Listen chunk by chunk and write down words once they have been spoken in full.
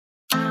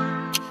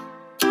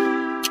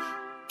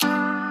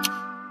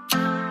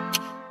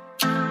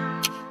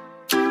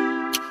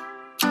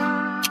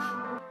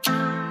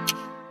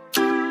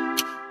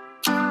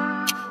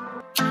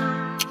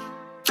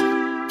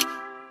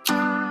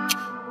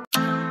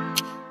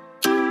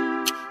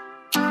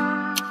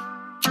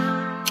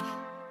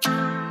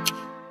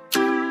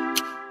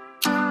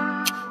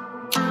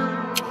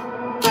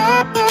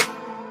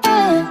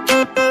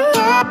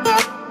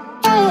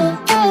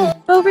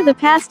the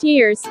past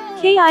years,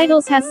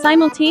 𝙎𝙊𝙀 has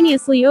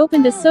simultaneously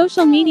opened a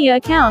social media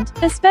account,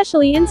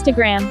 especially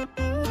Instagram.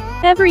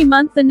 Every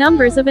month the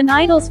numbers of an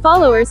idol's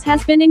followers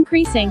has been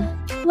increasing.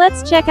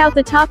 Let's check out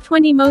the top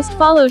 20 most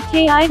followed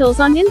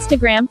𝙎𝙊s on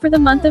Instagram for the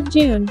month of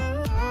June.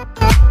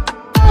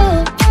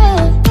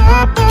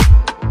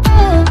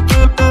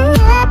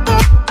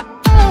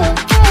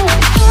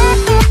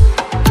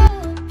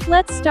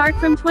 Let's start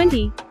from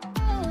 20.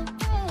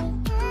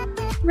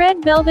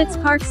 Red Velvet's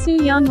Park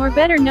Soo-young, or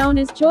better known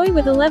as 𝙎𝙊,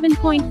 with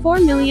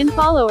 11.4 million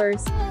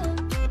followers.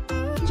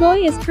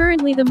 𝙎𝙊 is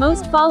currently the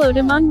most followed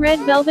among Red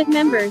Velvet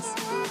members.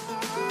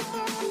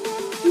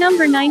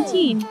 Number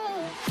 19.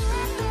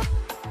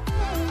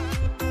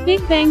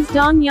 BIGBANG's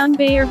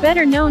𝙎𝙄𝙃, or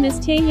better known as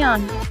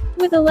Taeyeon,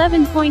 with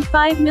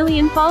 11.5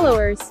 million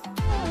followers.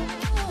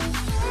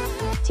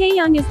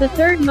 Taeyeon is the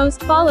third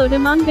most followed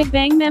among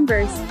BIGBANG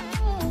members.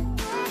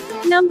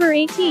 Number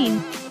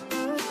 18.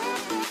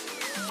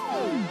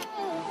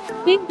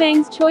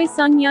 BIGBANG's Choi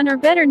Sung-yeon, or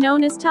better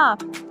known as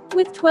Top,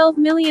 with 12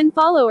 million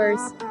followers.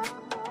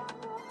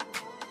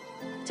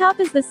 Top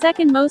is the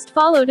second most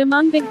followed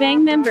among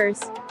BIGBANG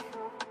members.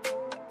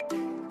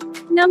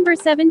 Number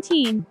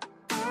 17.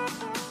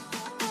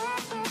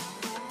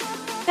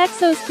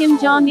 EXO's Kim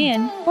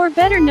Jong-in, or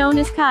better known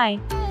as Kai,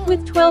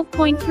 with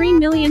 12.3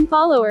 million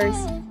followers.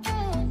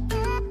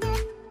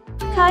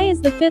 Kai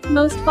is the fifth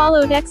most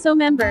followed EXO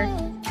member.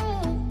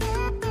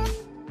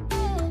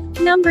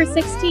 Number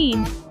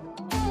 16.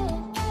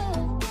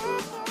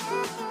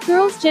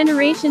 Girls'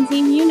 Generation's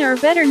Yoona,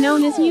 or better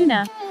known as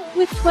Yoona,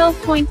 with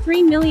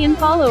 12.3 million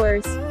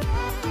followers.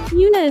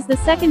 Yoona is the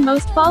second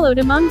most followed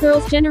among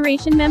Girls'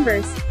 Generation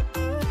members.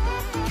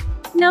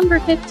 Number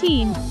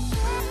 15.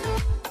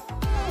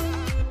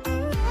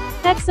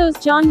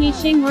 EXO's Jong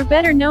Yi-shing, or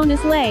better known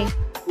as Lay,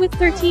 with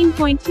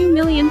 13.2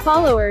 million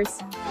followers.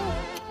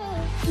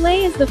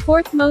 Lay is the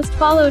fourth most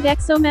followed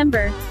EXO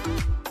member.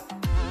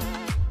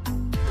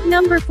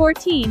 Number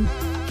 14.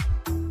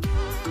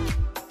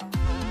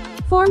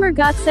 Former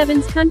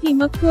GOT7's Kunpi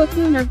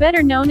Mukkuokun, or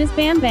better known as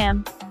Bam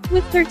Bam,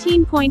 with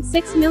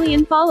 13.6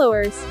 million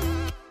followers.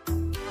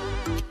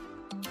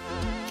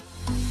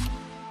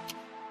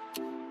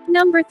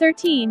 Number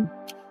 13.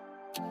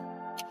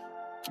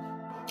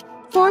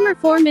 Former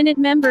 4-Minute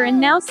member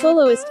and now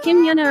soloist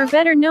Kim Yeona, or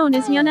better known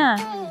as Yeona,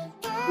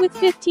 with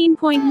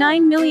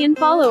 15.9 million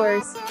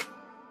followers.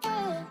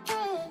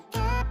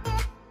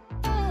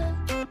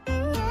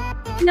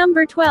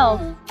 Number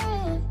 12.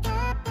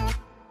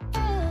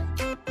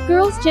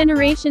 Girls'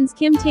 Generation's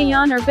Kim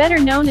Taeyeon, or better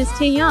known as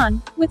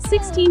Taeyeon, with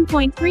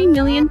 16.3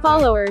 million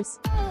followers.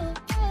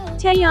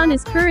 Taeyeon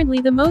is currently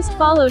the most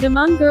followed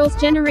among Girls'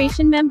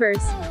 Generation members.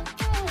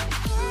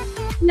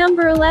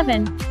 Number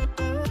 11.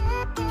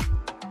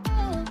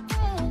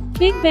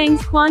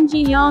 BIGBANG's Kwon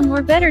Ji-young,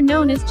 or better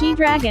known as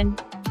G-Dragon,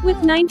 with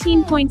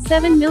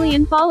 19.7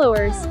 million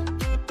followers.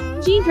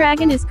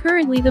 G-Dragon is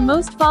currently the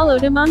most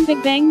followed among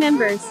BIGBANG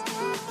members.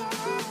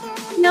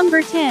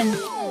 Number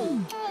 10.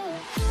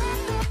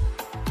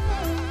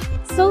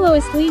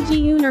 Soloist Lee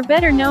Ji-yoon, or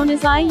better known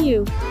as IU,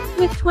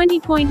 with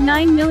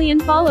 20.9 million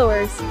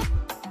followers.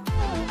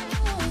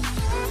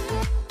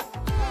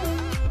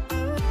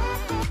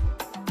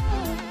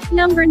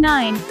 Number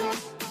 9.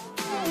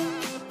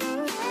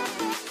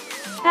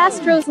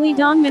 Astro's Lee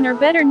Dongmin, or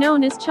better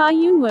known as Cha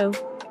Eunwoo,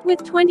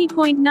 with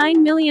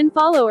 20.9 million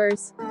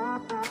followers.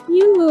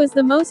 Eunwoo is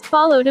the most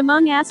followed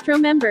among Astro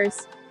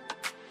members.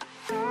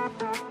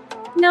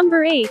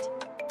 Number 8.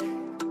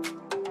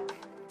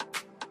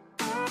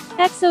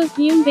 EXO's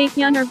Yoon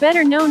Baekhyun, or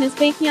better known as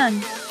Baekhyun,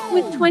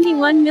 with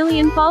 21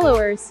 million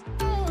followers.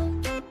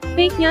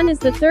 Baekhyun is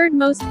the third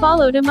most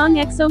followed among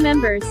EXO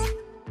members.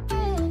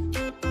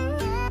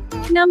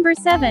 Number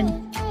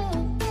 7.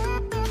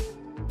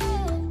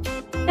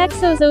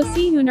 EXO's Oh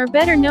Sehun, or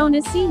better known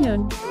as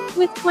Sehun,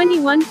 with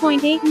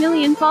 21.8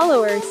 million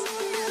followers.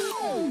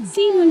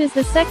 Sehun is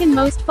the second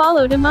most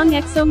followed among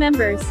EXO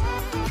members.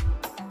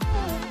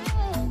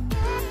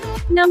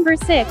 Number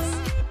 6.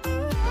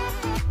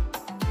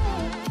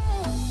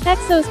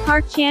 EXO's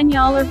Park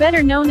Chan-yeol, or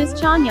better known as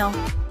Chanyeol,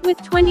 with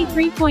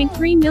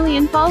 23.3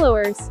 million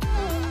followers.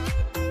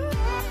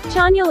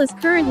 Chanyeol is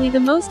currently the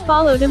most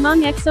followed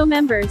among EXO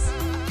members.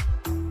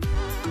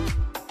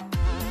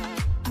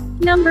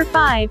 Number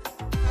 5.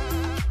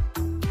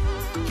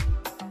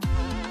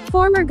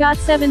 Former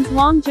GOT7's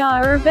Wang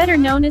Ja, or better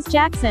known as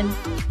Jackson,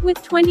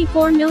 with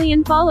 24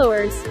 million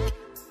followers.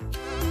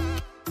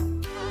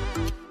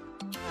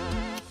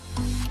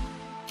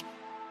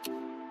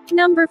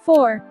 Number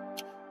 4.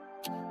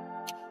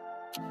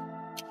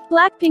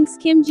 Blackpink's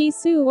Kim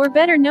Jisoo, or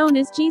better known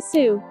as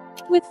Jisoo,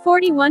 with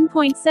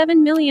 41.7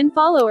 million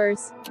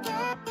followers.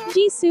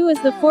 Jisoo is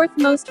the fourth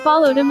most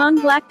followed among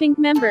Blackpink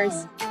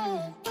members.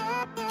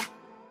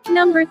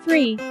 Number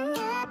 3.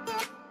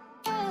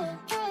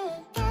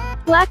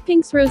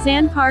 Blackpink's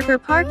Roseanne Park, or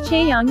Park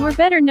Chaeyoung, or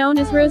better known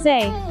as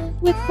Rosé,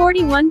 with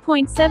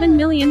 41.7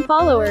 million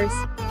followers.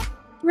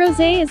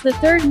 Rosé is the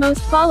third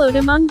most followed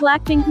among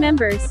Blackpink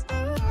members.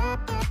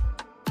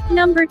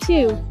 Number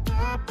 2.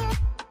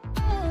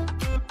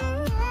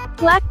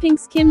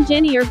 Blackpink's Kim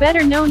Jennie, or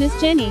better known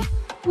as Jennie,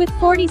 with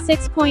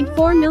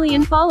 46.4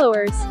 million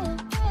followers.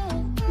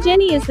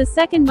 Jennie is the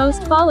second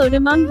most followed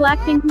among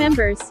Blackpink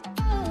members.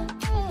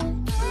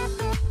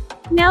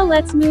 Now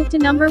let's move to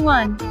number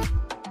 1.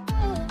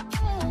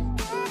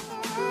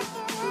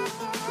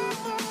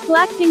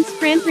 Blackpink's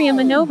Kranpriya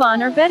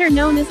Manoban, or better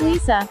known as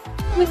Lisa,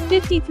 with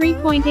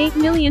 53.8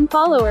 million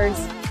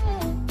followers.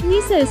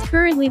 Lisa is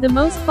currently the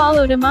most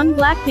followed among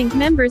Blackpink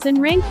members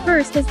and ranked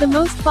first as the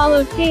most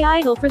followed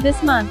K-idol for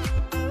this month.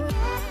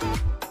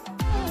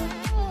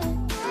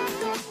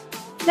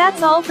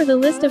 That's all for the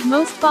list of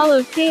most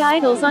followed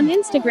K-idols on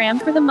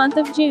Instagram for the month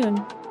of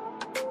June.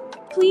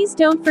 Please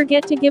don't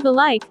forget to give a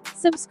like,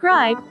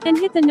 subscribe, and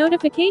hit the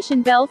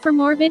notification bell for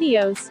more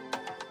videos.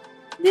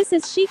 This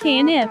is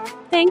𝙎𝙊𝙀𝙃.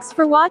 Thanks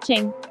for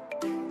watching.